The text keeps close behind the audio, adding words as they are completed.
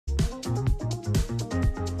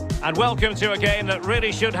And welcome to a game that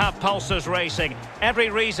really should have pulses racing.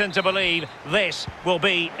 Every reason to believe this will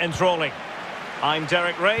be enthralling. I'm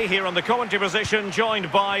Derek Ray here on the commentary position,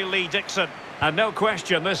 joined by Lee Dixon. And no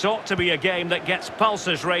question, this ought to be a game that gets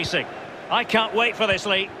pulses racing. I can't wait for this,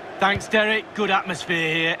 Lee. Thanks, Derek. Good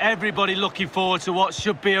atmosphere here. Everybody looking forward to what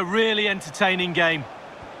should be a really entertaining game.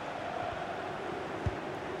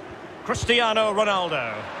 Cristiano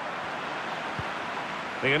Ronaldo.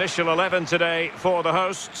 The initial 11 today for the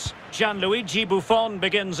hosts. Gianluigi Buffon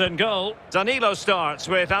begins in goal. Danilo starts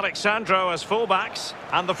with Alexandro as fullbacks.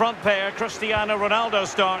 And the front pair, Cristiano Ronaldo,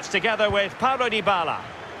 starts together with Paulo Dybala.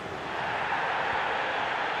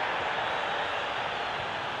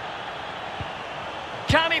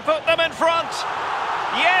 Can he put them in front?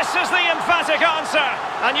 Yes is the emphatic answer.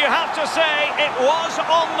 And you have to say it was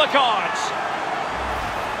on the cards.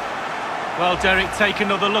 Well, Derek, take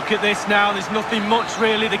another look at this now. There's nothing much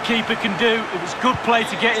really the keeper can do. It was good play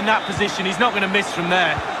to get in that position. He's not going to miss from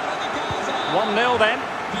there. 1-0 then.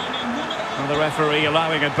 And the referee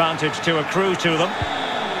allowing advantage to accrue to them.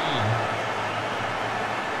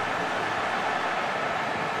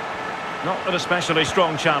 Not an especially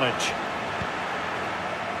strong challenge.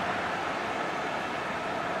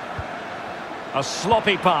 A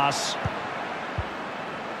sloppy pass.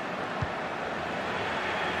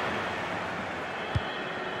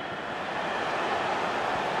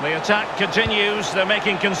 The attack continues. They're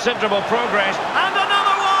making considerable progress. And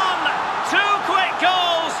another one! 2 quick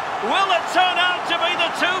goals! Will it turn out to be the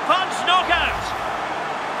 2-punch knockout?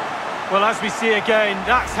 Well, as we see again,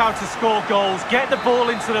 that's how to score goals. Get the ball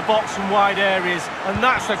into the box from wide areas. And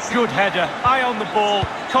that's a good header. Eye on the ball,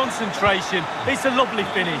 concentration. It's a lovely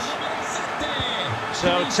finish.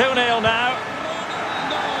 So 2-0 now.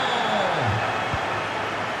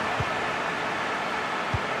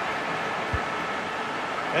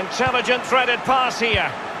 Intelligent threaded pass here.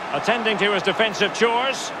 Attending to his defensive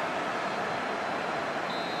chores.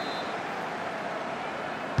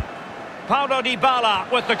 Paulo Dybala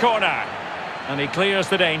with the corner. And he clears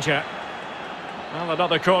the danger. Well,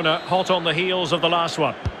 another corner, hot on the heels of the last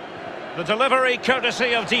one. The delivery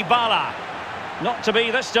courtesy of Dybala. Not to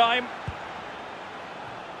be this time.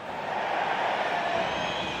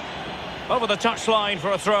 Over the touchline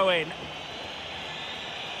for a throw-in.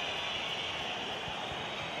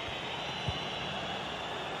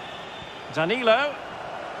 Danilo.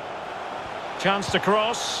 Chance to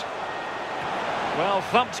cross. Well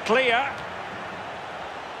thumped clear.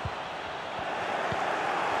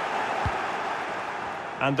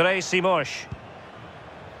 Andrei Simosh.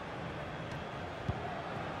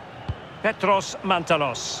 Petros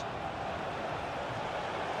Mantalos.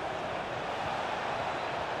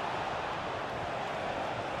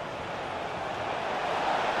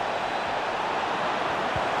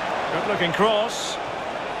 Good looking cross.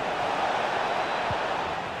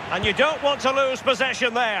 And you don't want to lose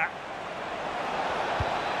possession there.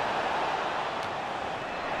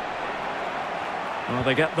 Well,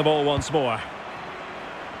 they get the ball once more.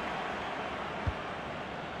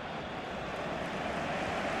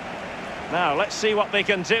 Now, let's see what they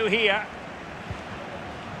can do here.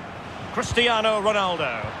 Cristiano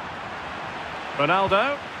Ronaldo.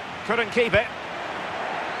 Ronaldo couldn't keep it.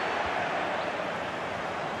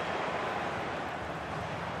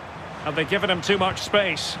 Have they given him too much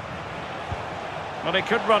space? Well, he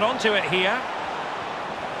could run onto it here.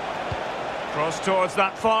 Cross towards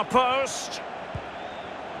that far post.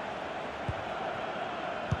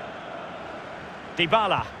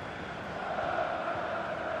 Dybala.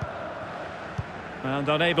 And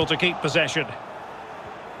unable to keep possession.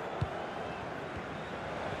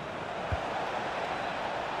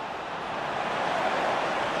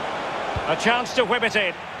 A chance to whip it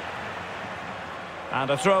in. And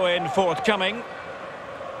a throw-in forthcoming.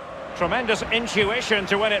 Tremendous intuition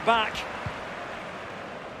to win it back.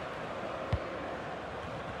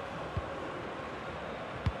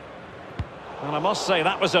 And I must say,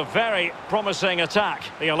 that was a very promising attack.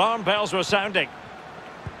 The alarm bells were sounding.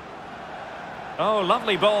 Oh,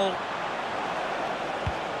 lovely ball.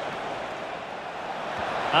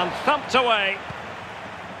 And thumped away.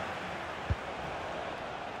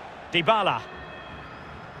 Dybala.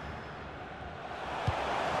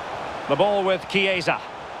 The ball with Chiesa.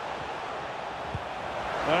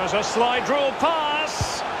 There's a slide rule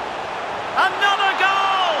pass. Another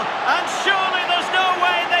goal! And surely there's no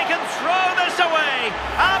way they can throw this away.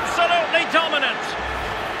 Absolutely dominant.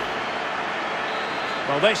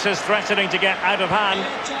 Well, this is threatening to get out of hand.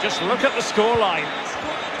 Just look at the scoreline.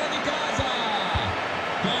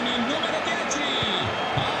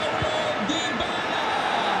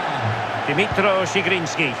 Dimitro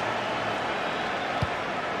Shigrinski.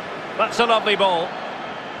 That's a lovely ball.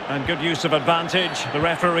 And good use of advantage. The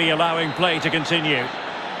referee allowing play to continue.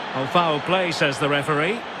 Oh, foul play, says the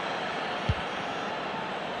referee.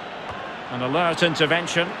 An alert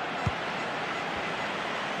intervention.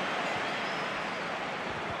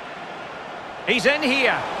 He's in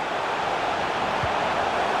here.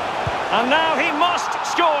 And now he must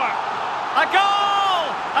score. A goal!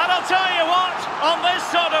 And I'll tell you what, on this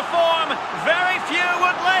sort of form, very few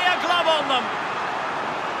would lay a glove on them.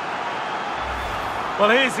 Well,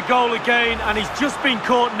 here's the goal again, and he's just been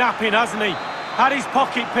caught napping, hasn't he? Had his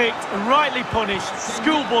pocket picked and rightly punished.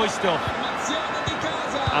 Schoolboy stuff.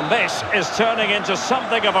 And this is turning into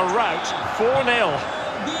something of a rout. 4-0.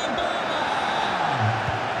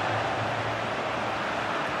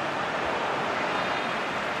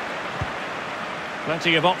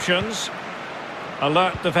 Plenty of options.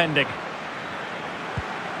 Alert defending.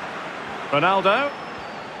 Ronaldo.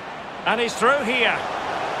 And he's through here.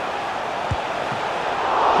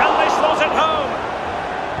 Can they slot it home?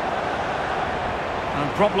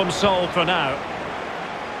 And problem solved for now.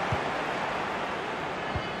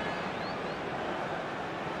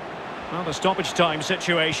 Well, the stoppage time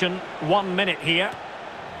situation. 1 minute here.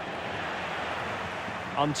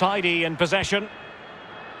 Untidy in possession.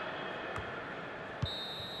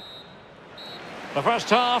 The first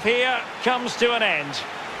half here comes to an end.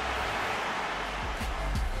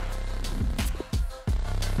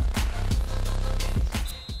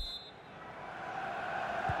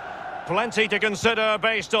 Plenty to consider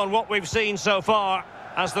based on what we've seen so far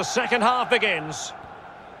as the second half begins.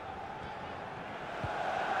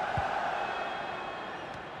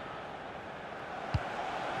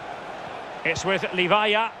 It's with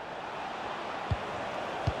Livaya.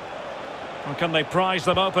 And can they prize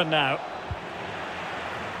them open now?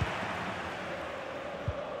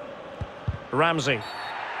 Ramsey.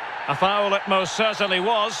 A foul it most certainly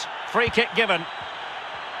was. Free kick given.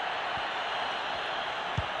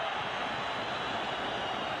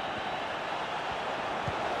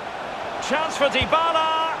 Chance for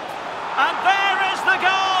Dybala. And there is the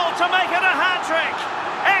goal to make it a hat-trick.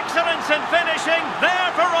 Excellence in finishing,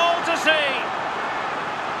 there for all to see.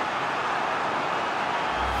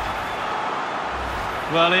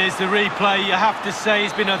 Well, here's the replay. You have to say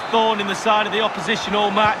it's been a thorn in the side of the opposition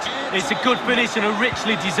all match. It's a good finish and a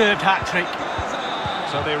richly deserved hat-trick.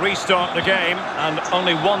 So they restart the game and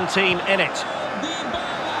only one team in it.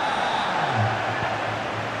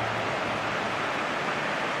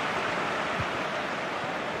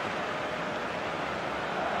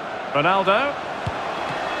 Ronaldo.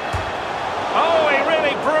 Oh, he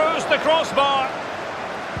really bruised the crossbar.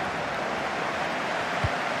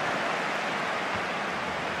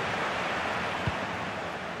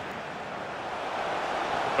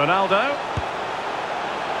 Ronaldo.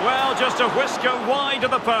 Well, just a whisker wide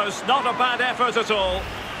of the post. Not a bad effort at all.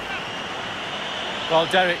 Well,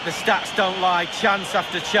 Derek, the stats don't lie. Chance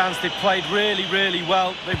after chance. They've played really, really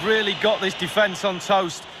well. They've really got this defence on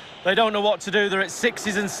toast. They don't know what to do. They're at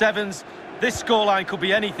 6s and 7s. This scoreline could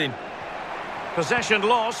be anything. Possession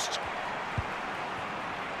lost.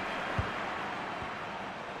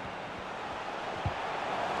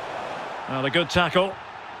 Well, a good tackle.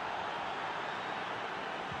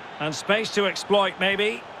 And space to exploit,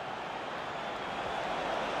 maybe.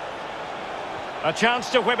 A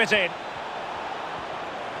chance to whip it in.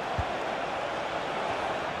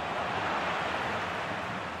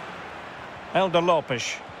 Elder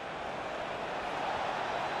Lopes.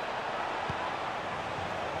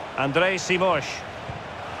 Andrei Simosh.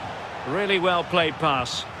 Really well played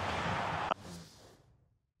pass.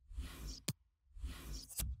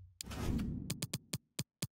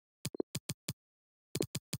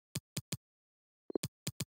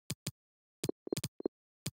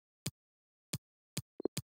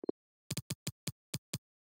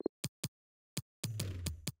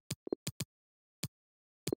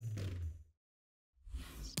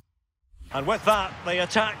 And with that, the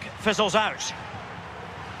attack fizzles out.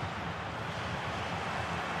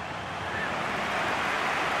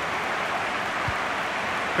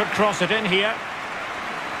 Could cross it in here.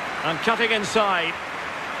 And cutting inside.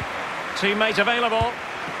 Teammate available.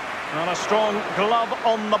 And a strong glove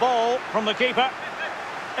on the ball from the keeper.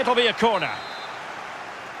 It'll be a corner.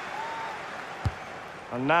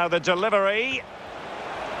 And now the delivery.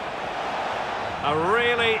 A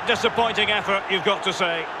really disappointing effort, you've got to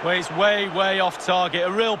say. Well, he's way, way off target.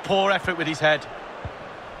 A real poor effort with his head.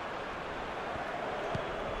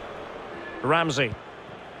 Ramsey.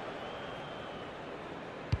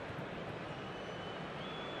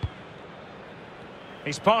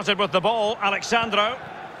 He's parted with the ball, Alexandro.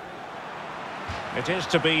 It is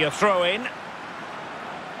to be a throw-in.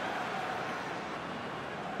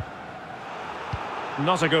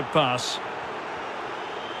 Not a good pass.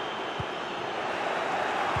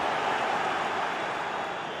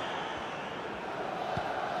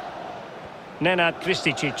 Nenad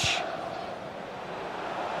Kristicic.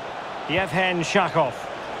 Yevhen Shakov.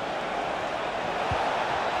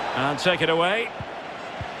 And take it away.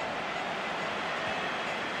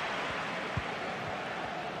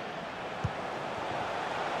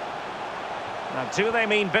 Now, do they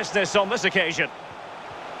mean business on this occasion?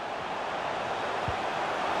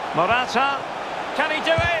 Morata. Can he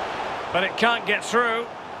do it? But it can't get through.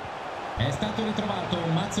 È stato ritrovato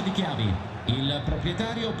un mazzo di chiavi. Il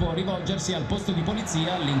proprietario può rivolgersi al posto di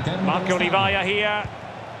polizia all'interno Marco dello stadio. Rivaya here.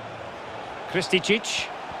 Kristicic.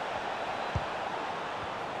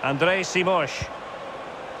 Andrei Simosh.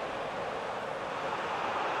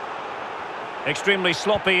 Extremely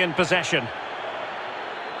sloppy in possession.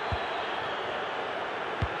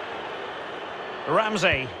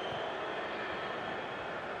 Ramsey.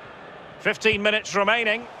 15 minutes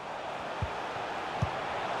remaining.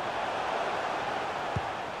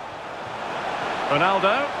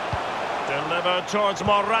 Ronaldo. Delivered towards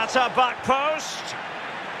Morata, back post.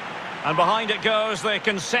 And behind it goes the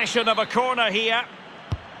concession of a corner here.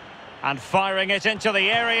 And firing it into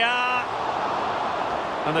the area.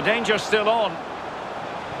 And the danger's still on.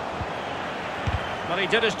 But he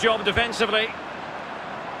did his job defensively.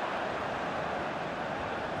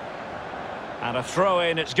 And a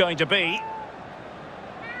throw-in it's going to be.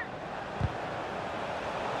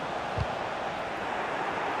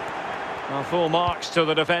 Well, full marks to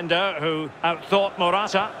the defender who outthought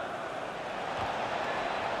Morata.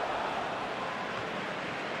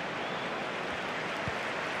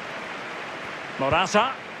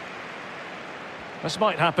 Morata. This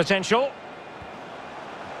might have potential.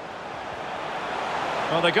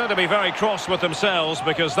 Well, they're going to be very cross with themselves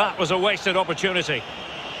because that was a wasted opportunity.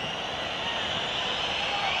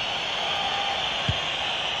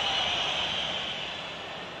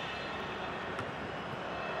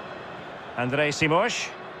 Andrei Simosh.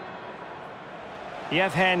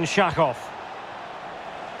 Yevhen Shakov.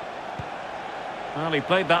 Well, he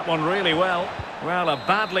played that one really well. Well, a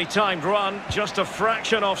badly timed run, just a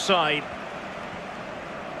fraction offside.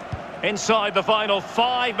 Inside the final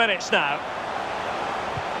 5 minutes now.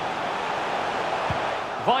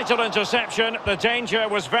 Vital interception, the danger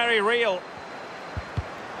was very real.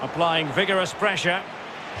 Applying vigorous pressure.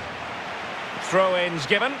 Throw-ins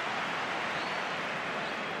given.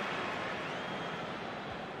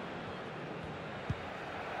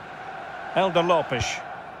 Elder Lopes.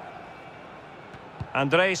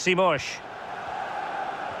 Andrei Simosh.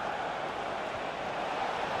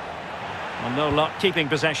 Well, no luck keeping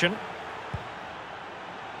possession.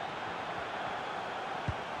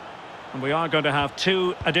 And we are going to have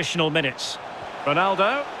 2 additional minutes.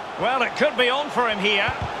 Ronaldo. Well, it could be on for him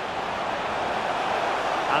here.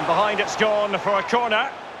 And behind it's gone for a corner.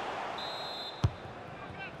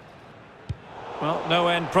 Well, no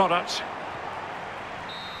end product.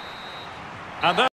 And